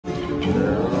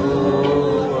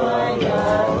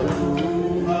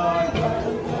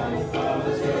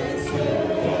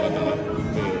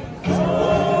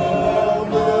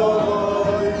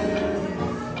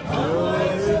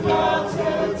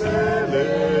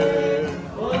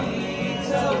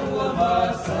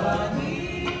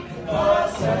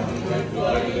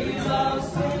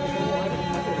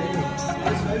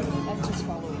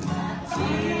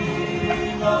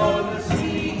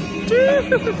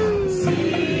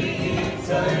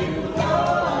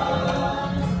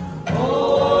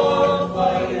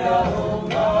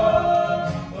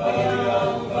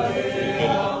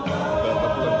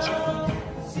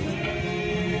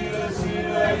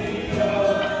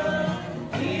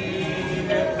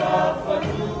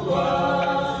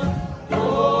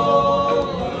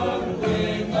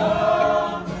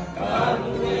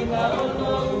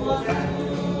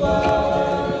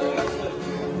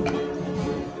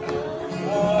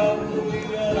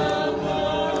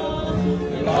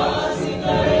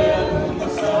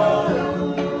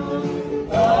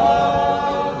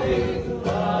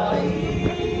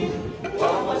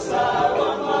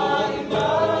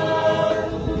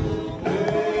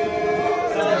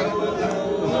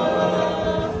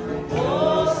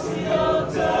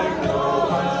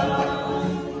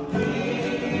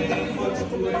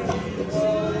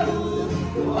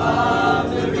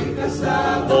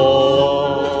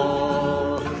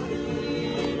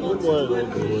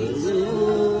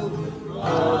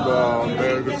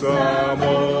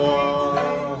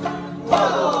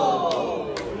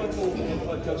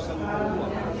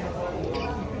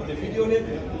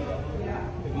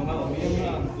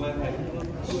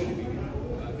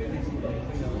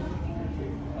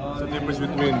What's the difference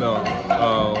between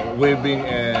weaving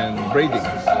and braiding? I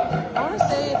want to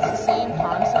say it's the same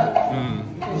concept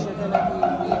because you're going to be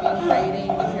weaving,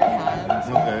 braiding with your hands.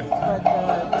 Okay. But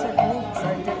the techniques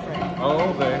are different.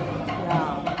 Oh, okay.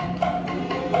 Yeah.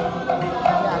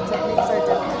 Yeah, techniques are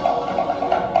different.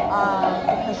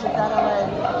 Because you gotta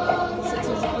like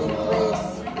strategically place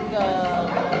the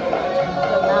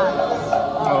mats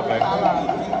Okay.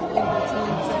 in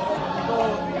between to go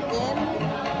in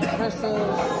versus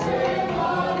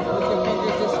with your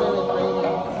fingers this way with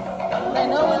braiding. And I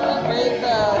know when we braid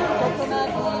the coconut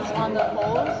leaves on the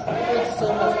poles, it's the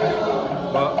same as braiding.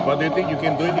 But do you think you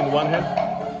can do it in one hand?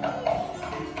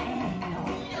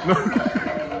 No.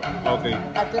 Okay.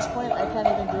 At this point, I can't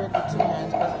even do it with two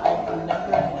hands because I've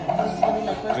never. This is going to be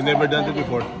my first time. You never done it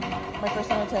before? My first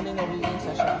time attending a weaving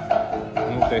session.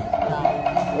 Okay.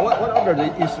 Yeah. What other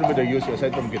instrument do you use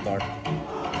aside from guitar?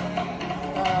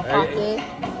 Pake.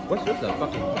 What's that? Pake.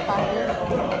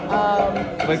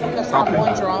 It's like a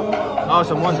Samoan drum. Oh,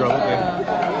 Samoan drum. Okay.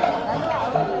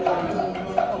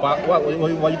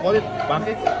 What you call it?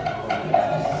 Pake?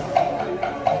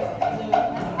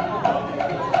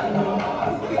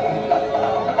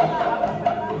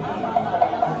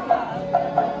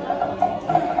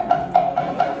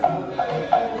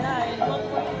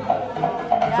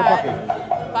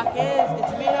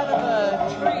 It's made out of a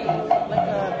tree, like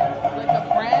a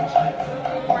branch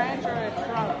or a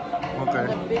trunk. Okay.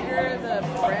 The bigger the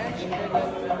branch, the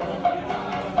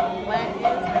plant is,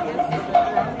 I guess, the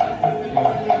trunk.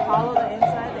 They hollow the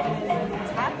inside and then you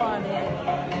tap on it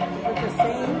with the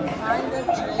same kind of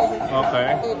tree. Okay.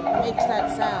 It makes that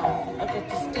sound, like a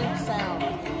distinct sound.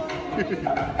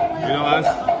 You know, us,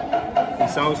 it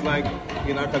sounds like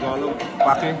in our Tagalog,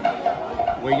 pake.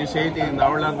 When you say it in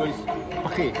our language,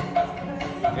 pake.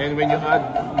 And when you add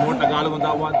more Tagalog on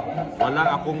that one, wala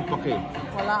akong pake.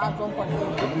 Wala akong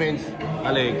pake. It means,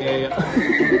 ale, kaya.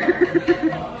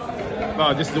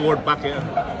 No, just the word pake.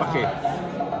 Pake.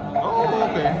 Oh,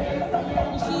 okay.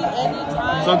 You see,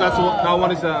 anytime. So that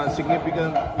one is a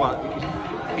significant, what,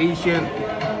 ancient,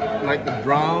 like the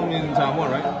drum in Samoa,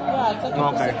 right? Yeah, it's like a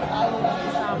Pacific island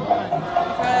in Samoan.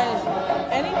 Because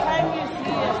anytime you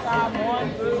see a Samoan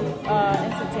group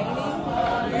entertaining,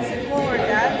 musical or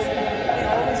dance, they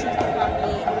always use the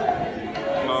pake.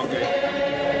 Okay.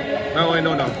 Now I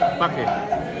know now. Pake.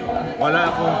 Wala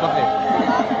akong pake.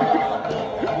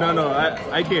 No,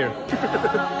 I care.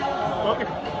 Okay.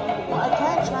 Well, I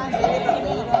can't translate it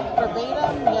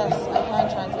verbatim, yes, I can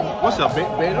translate it. What's up,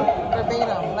 verbatim?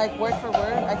 Verbatim, like word for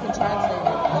word, I can translate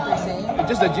it, what they're saying.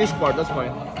 Just the gist part, that's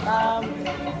fine.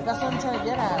 That's what I'm trying to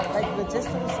get at. Like the gist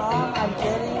of the song, I'm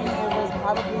getting it was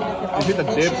probably like an altercation. Is it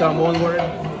a deep Samoan word?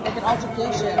 Like an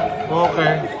altercation.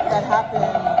 Okay. That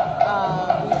happened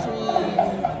between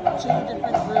two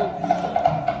different groups.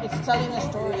 It's telling a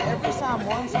story. Every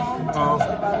Samoan song tells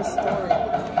about a story.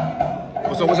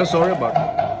 So what's the story about?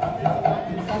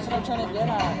 That's what I'm trying to get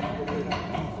at.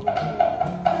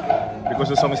 Because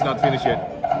the song is not finished yet.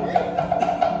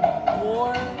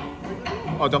 war,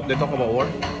 Oh, they talk about war?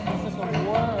 like a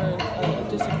war or a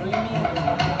disagreement,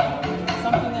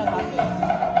 something that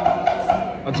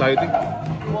happened. Anxiety?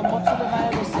 Well, Motsu the Bayo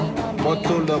was saying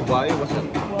Motsu the Bayo? What's that?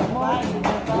 Well, Motsu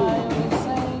the Bayo was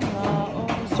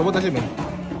saying So what does it mean?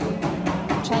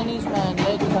 Chinese man,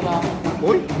 leg cut off.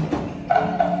 Oi?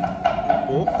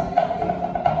 Oh?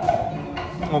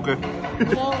 Okay. You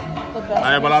know, the best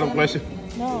I have a lot of person-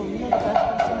 questions. No, you know the best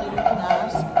person that you can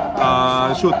ask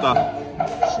about Shoota.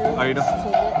 Shoot, I know.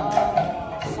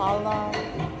 Salah.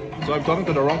 So I'm talking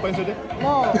to the wrong person today?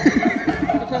 No,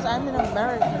 because I'm an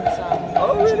American son.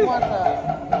 Oh, really? You want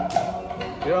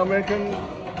the You're American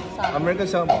son.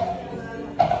 Samoan.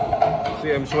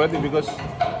 See, I'm sweating because...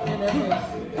 You're nervous.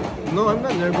 No, I'm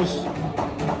not nervous.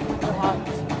 You're hot.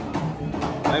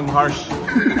 I'm harsh.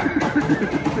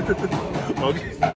 Okay.